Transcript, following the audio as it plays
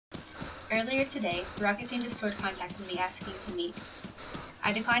Earlier today, RocketFiend of SWORD contacted me asking to meet.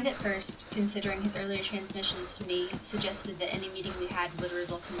 I declined at first, considering his earlier transmissions to me suggested that any meeting we had would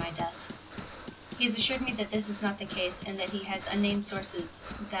result in my death. He has assured me that this is not the case and that he has unnamed sources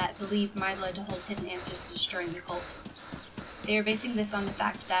that believe my blood to hold hidden answers to destroying the cult. They are basing this on the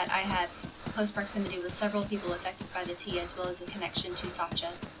fact that I have close proximity with several people affected by the tea as well as a connection to Sacha.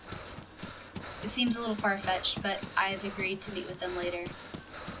 It seems a little far-fetched, but I have agreed to meet with them later,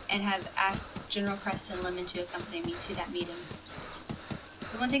 and have asked General Crest and Lemon to accompany me to that meeting.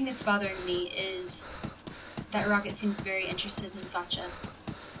 The one thing that's bothering me is that Rocket seems very interested in Sacha.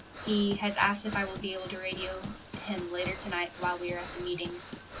 He has asked if I will be able to radio him later tonight while we are at the meeting.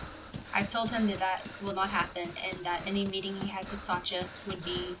 I've told him that that will not happen, and that any meeting he has with Sacha would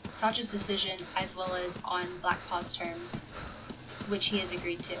be Sacha's decision as well as on Black Paw's terms, which he has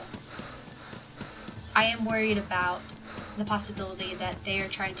agreed to. I am worried about the possibility that they are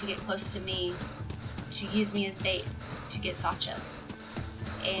trying to get close to me to use me as bait to get Sacha.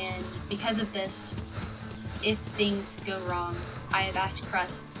 And because of this, if things go wrong, I have asked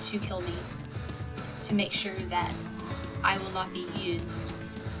Crust to kill me to make sure that I will not be used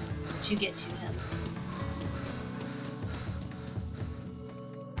to get to him.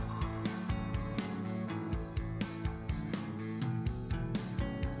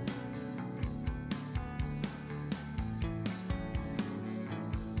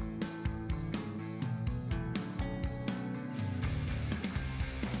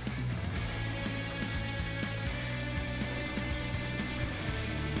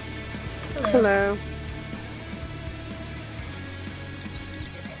 Hello.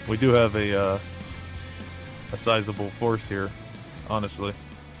 We do have a sizable force here, honestly.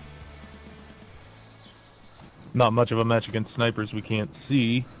 Not much of a match against snipers we can't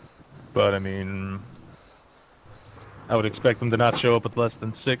see, but I mean, I would expect them to not show up with less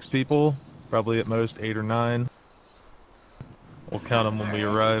than 6 people, probably at most 8 or 9. We'll count them when we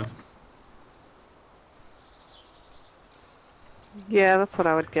arrive. Yeah, that's what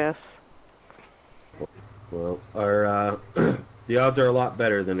I would guess. Well, our the odds are a lot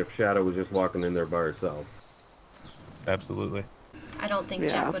better than if Shadow was just walking in there by herself. Absolutely. I don't think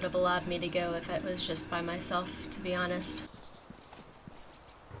Jack would have allowed me to go if it was just by myself, to be honest.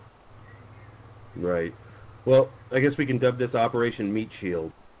 Right. Well, I guess we can dub this Operation Meat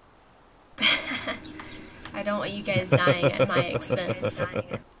Shield. I don't want you guys dying at my expense.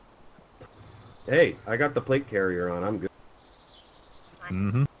 Hey, I got the plate carrier on. I'm good.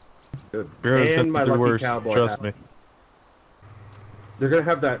 Mm-hmm. Good. Bureau's And my the lucky worst, cowboy trust hat. me. They're going to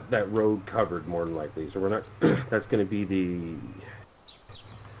have that road covered more than likely, so we're not... that's going to be the...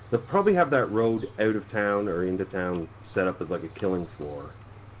 They'll probably have that road out of town or into town set up as like a killing floor.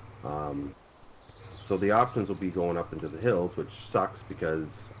 So the options will be going up into the hills, which sucks because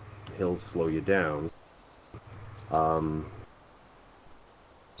hills slow you down.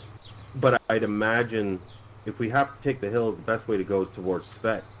 But I'd imagine if we have to take the hills, the best way to go is towards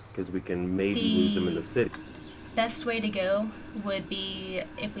Spec, because we can maybe lose them in the city. Best way to go would be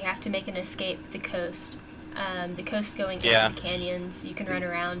if we have to make an escape the coast. The coast going into the canyons, you can run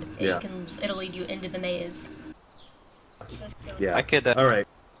around, and it'll lead you into the maze. Yeah. I could. All right.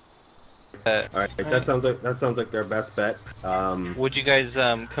 All right. That sounds like their best bet. Would you guys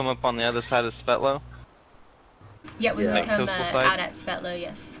come up on the other side of Svetlo? Yeah, we would come out at Svetlo.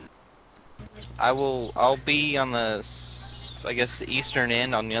 Yes. I'll be on the, I guess, the eastern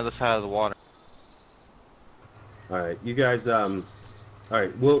end on the other side of the water. All right, you guys. All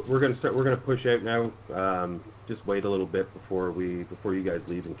right, we're gonna push out now. Just wait a little bit before you guys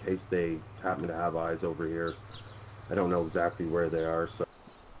leave, in case they happen to have eyes over here. I don't know exactly where they are,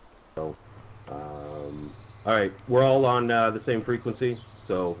 so. All right, we're all on the same frequency,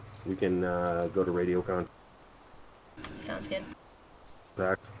 so we can go to radio con. Sounds good.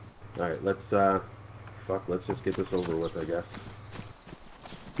 All right, let's just get this over with, I guess.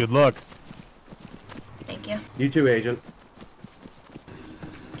 Good luck. Thank you. You too, Agent.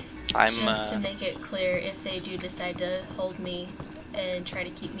 Just to make it clear, if they do decide to hold me and try to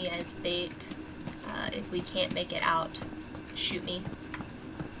keep me as bait, if we can't make it out, shoot me.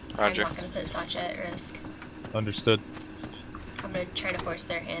 Roger. I'm not going to put Sacha at risk. Understood. I'm going to try to force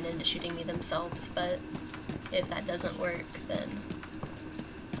their hand into shooting me themselves, but if that doesn't work, then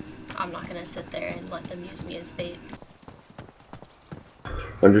I'm not going to sit there and let them use me as bait.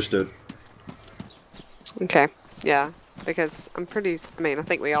 Understood. Okay, yeah, because I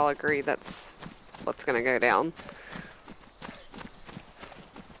think we all agree that's what's going to go down.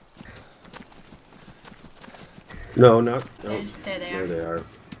 No. There they are. There they are.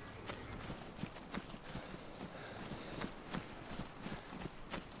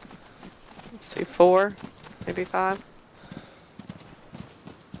 See, 4, maybe 5.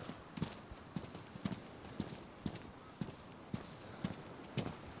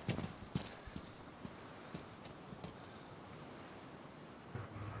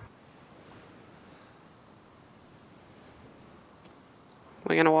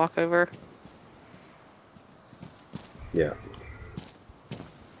 We gonna walk over? Yeah.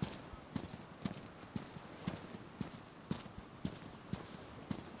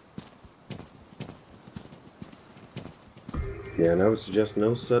 Yeah, and I would suggest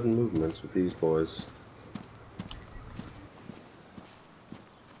no sudden movements with these boys.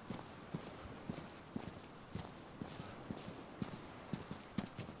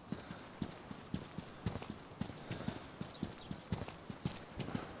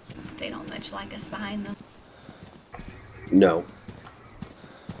 They don't much like us behind them. No.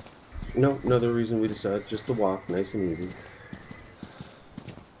 No, another reason we decided just to walk nice and easy.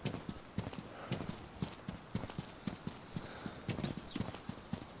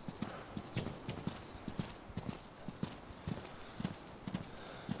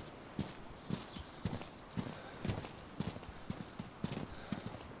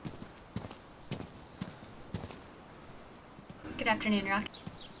 Good afternoon, Rock.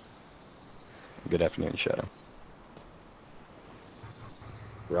 Good afternoon, Shadow.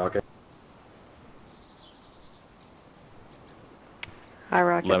 Rocket. Hi,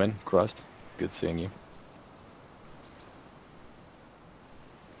 Rocket. Lemon, Crust, good seeing you.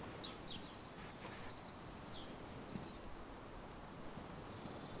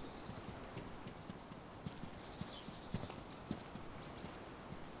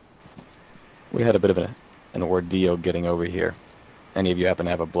 We had a bit of an ordeal getting over here. Any of you happen to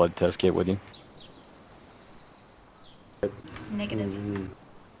have a blood test kit with you? Negative.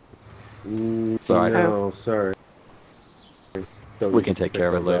 Sorry. No, sorry. So We can take care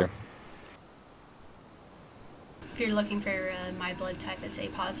of it later. If you're looking for my blood type, it's A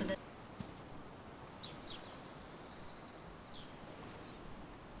positive.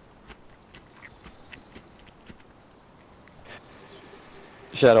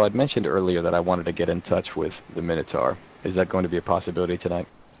 Shadow, I'd mentioned earlier that I wanted to get in touch with the Minotaur. Is that going to be a possibility tonight?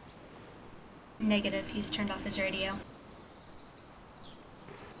 Negative. He's turned off his radio.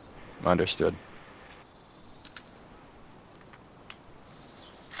 Understood.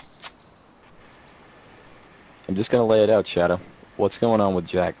 I'm just going to lay it out, Shadow. What's going on with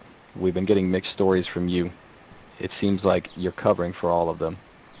Jack? We've been getting mixed stories from you. It seems like you're covering for all of them.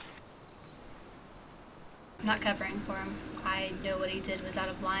 I'm not covering for him. I know what he did was out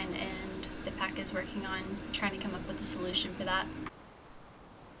of line, and the pack is working on trying to come up with a solution for that.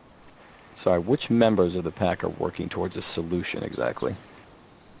 Sorry, which members of the pack are working towards a solution exactly?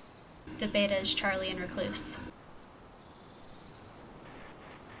 The beta is Charlie and Recluse.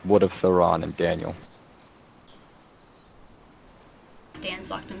 What of Theron and Daniel?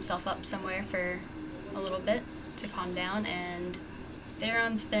 Dan's locked himself up somewhere for a little bit to calm down, and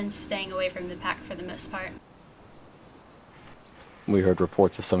Theron's been staying away from the pack for the most part. We heard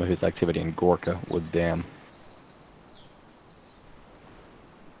reports of some of his activity in Gorka with Dam.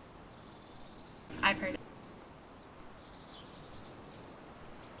 I've heard it.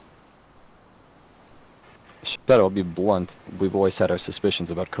 Shadow, I'll be blunt. We've always had our suspicions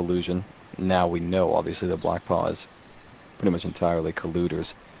about collusion. Now we know, obviously, that Black Paw is pretty much entirely colluders.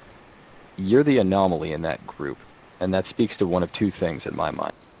 You're the anomaly in that group, and that speaks to one of two things in my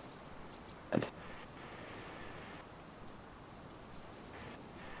mind.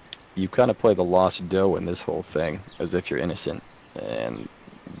 You kind of play the lost doe in this whole thing, as if you're innocent, and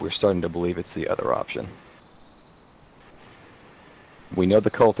we're starting to believe it's the other option. We know the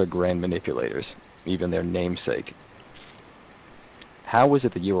cult are grand manipulators, even their namesake. How is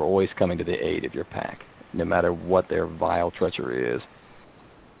it that you are always coming to the aid of your pack, no matter what their vile treachery is?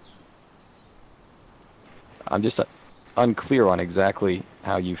 I'm just unclear on exactly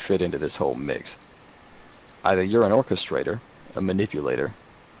how you fit into this whole mix. Either you're an orchestrator, a manipulator,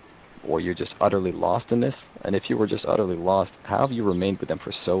 or you're just utterly lost in this, and if you were just utterly lost, how have you remained with them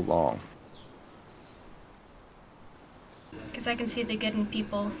for so long? Because I can see the good in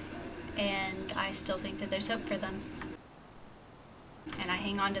people, and I still think that there's hope for them. And I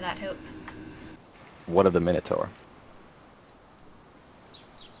hang on to that hope. What of the Minotaur?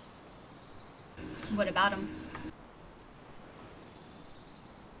 What about him?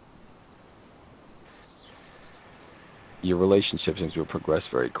 Your relationship seems to have progressed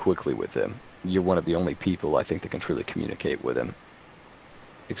very quickly with him. You're one of the only people I think that can truly communicate with him.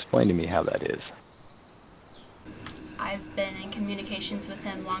 Explain to me how that is. I've been in communications with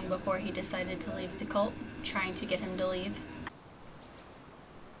him long before he decided to leave the cult, trying to get him to leave.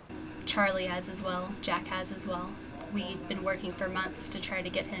 Charlie has as well. Jack has as well. We'd been working for months to try to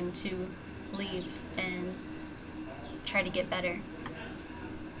get him to leave and try to get better.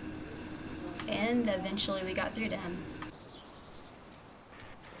 And eventually we got through to him.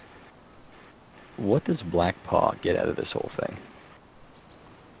 What does Black Paw get out of this whole thing?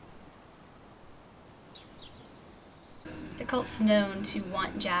 The cult's known to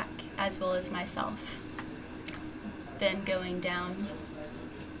want Jack as well as myself. Then going down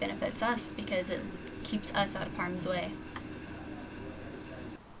benefits us because it keeps us out of harm's way.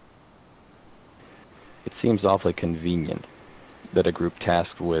 It seems awfully convenient that a group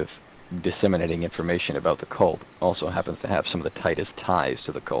tasked with disseminating information about the cult also happens to have some of the tightest ties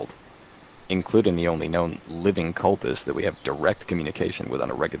to the cult, including the only known living cultist that we have direct communication with on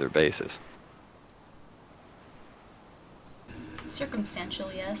a regular basis.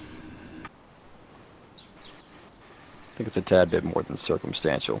 Circumstantial, yes. I think it's a tad bit more than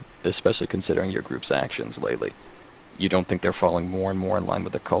circumstantial, especially considering your group's actions lately. You don't think they're falling more and more in line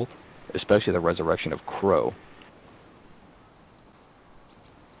with the cult? Especially the resurrection of Crow.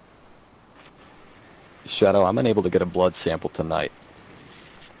 Shadow, I'm unable to get a blood sample tonight.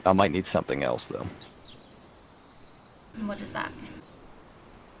 I might need something else, though. What is that?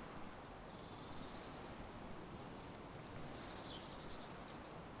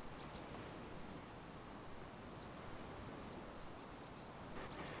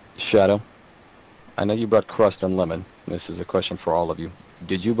 Shadow, I know you brought crust and lemon. This is a question for all of you.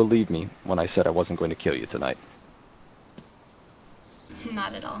 Did you believe me when I said I wasn't going to kill you tonight?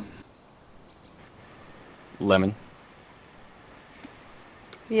 Not at all. Lemon?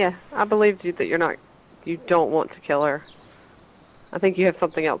 Yeah, I believed you that you don't want to kill her. I think you have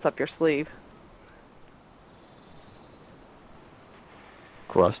something else up your sleeve.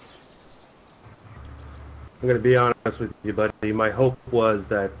 Crust? I'm going to be honest with you, buddy. My hope was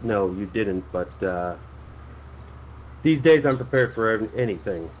that, no, you didn't, but these days I'm prepared for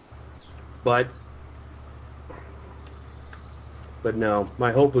anything. But no,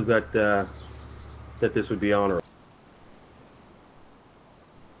 my hope was that that this would be honorable.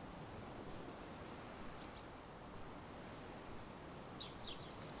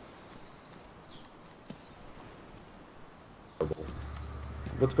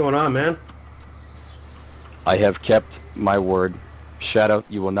 What's going on, man? I have kept my word. Shadow,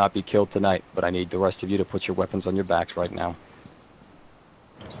 you will not be killed tonight, but I need the rest of you to put your weapons on your backs right now.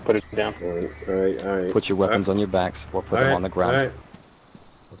 Put it down. All right. Put your weapons on your backs or put them on the ground. All right.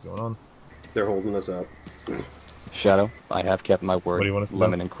 What's going on? They're holding us up. Shadow, I have kept my word. What do you want us to do?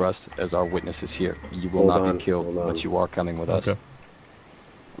 Lemon and Crust as our witnesses here. You will not be killed, but you are coming with us. Okay.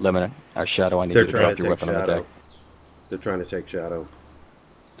 Lemon, our Shadow, I need you to drop your weapon on the deck. They're trying to take Shadow.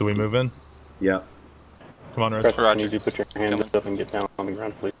 Do we move in? Yeah. Come on, Rest. Roger. Can you put your hands up and get down on the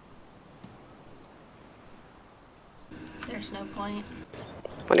ground, please? There's no point.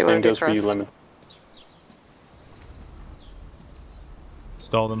 What do you want to do, for you, Crust? Lemon.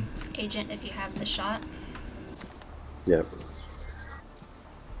 Stall them. Agent, if you have the shot. Yep.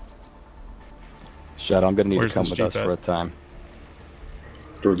 Shadow, I'm going to need Where's to come the with us Jeep for at? a time.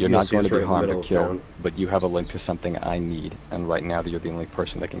 You're not going to be harmed or killed, but you have a link to something I need, and right now you're the only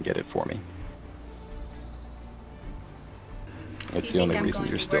person that can get it for me. It's If the you only think I'm reason going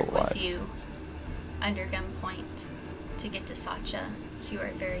you're to still work alive. with you under gunpoint to get to Satya, you are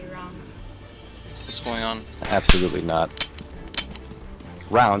very wrong. What's going on? Absolutely not.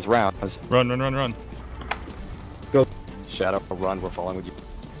 Rounds. Run. Go. Shadow, run, we're following with you.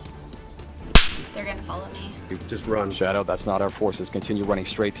 They're gonna follow me. Just run. Shadow, that's not our forces. Continue running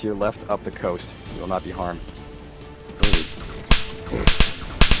straight to your left, up the coast. You will not be harmed.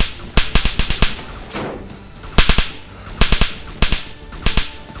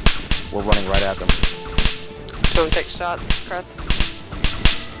 We're running right at them. Don't take shots, Crust.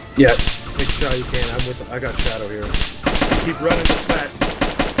 Yeah. Take a shot you can. I got Shadow here. Keep running this fat.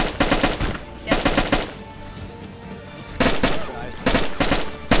 Yep.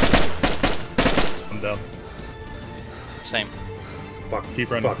 I'm down. Same. Fuck.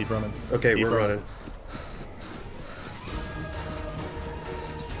 Keep running. Fuck. Keep running. Okay, Keep we're running.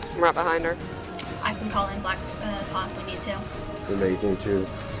 I'm right behind her. I can call in Black Paw if we need to. We may need to.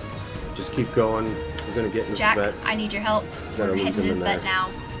 Just keep going. We're gonna get in this Jack, vet. I need your help. Gotta We're lose heading him this in vet there. now.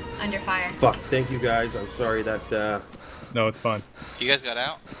 Under fire. Fuck. Thank you guys. I'm sorry that. No, it's fine. You guys got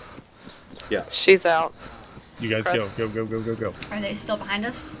out? Yeah. She's out. You guys Crust. go. Are they still behind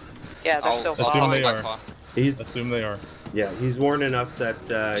us? Yeah, they're I'll still assume follow they following. are. Black Paw. He's Assume they are. yeah. He's warning us that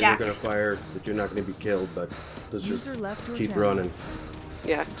you're Jack. gonna fire. That you're not gonna be killed. But let's just User left your keep channel. running.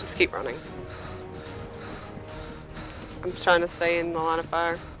 Yeah, just keep running. I'm trying to stay in the line of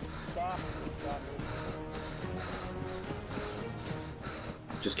fire.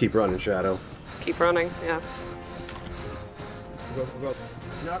 Just keep running, Shadow. Keep running, yeah. Go.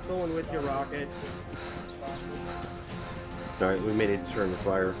 Not going with your rocket. Alright, we made it turn the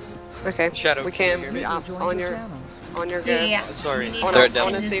fire. Okay, Shadow, we can can. you hear me? On your go. Yeah. Sorry. You need I to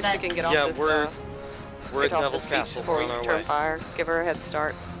want to use see if that- she can get off Yeah, this. we're at get off Devil's this beach Castle. before We're we on our turn way. fire. Give her a head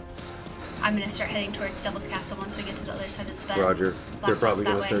start. I'm gonna start heading towards Devil's Castle once we get to the other side of the bed. Roger. They're probably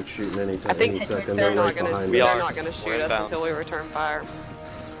that going to way. start shooting any I think second. they're They're not right gonna. behind They're us. not gonna shoot us inbound. until we return fire.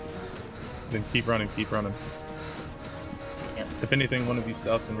 Then keep running, keep running. Yep. If anything, one of you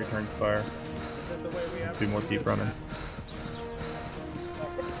stops and returns fire. Two more keep running.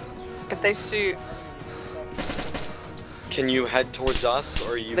 If they shoot, Can you head towards us,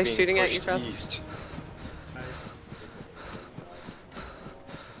 or are you They being shooting at you, pushed Trust? east?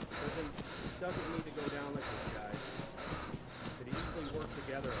 Doesn't need to go down like this, guys. Could easily work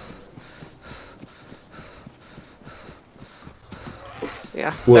together on this.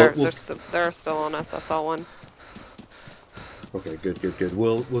 yeah, Well, they're still on us. I saw one. Okay, good.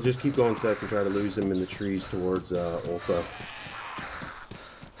 We'll just keep going south and try to lose them in the trees towards Ulsa.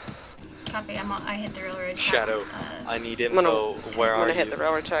 Copy. I hit the railroad tracks. Shadow, I need I'm gonna, info. Where I'm are gonna you? hit the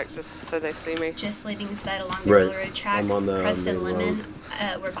railroad tracks just so they see me. Just leaving the bed along the Right. railroad tracks. I'm on the Preston main Lemon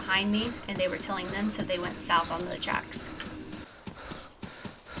were behind me, and they were tilling them, so they went south on the tracks.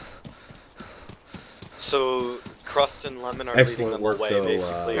 So, Crust and Lemon are Excellent leading them work, away, though,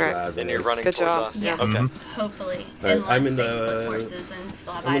 basically, Raz and you're is. running Good towards job. us. Yeah. Okay. Hopefully, Alright, unless I'm in they the- split forces and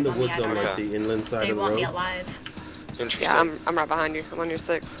still have I'm in eyes the on me. woods I on don't know. like the inland side They of the want road. me alive. Interesting. Yeah, I'm right behind you. I'm on your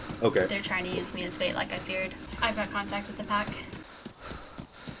 6. Okay. They're trying to use me as bait, like I feared. I've got contact with the pack.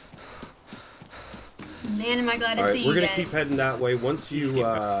 Man, am I glad to All see right, you we're gonna guys. keep heading that way. Once you,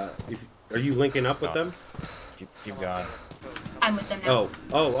 are you linking up with them? Keep going. I'm with them now.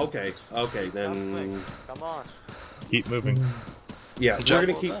 Okay, then, Come on. Keep moving. yeah, Jack,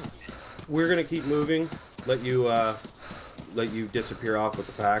 we're gonna keep moving. Let you disappear off with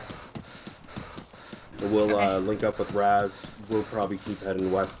the pack. We'll Okay. link up with Raz. We'll probably keep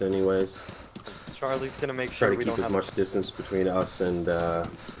heading west, anyways. Charlie's gonna make Try sure to we keep don't as have much distance between us and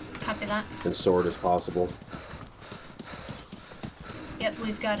Copy that. Sword as possible. Yep,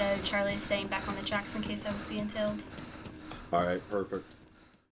 we've got Charlie staying back on the tracks in case I was being tailed. All right, perfect.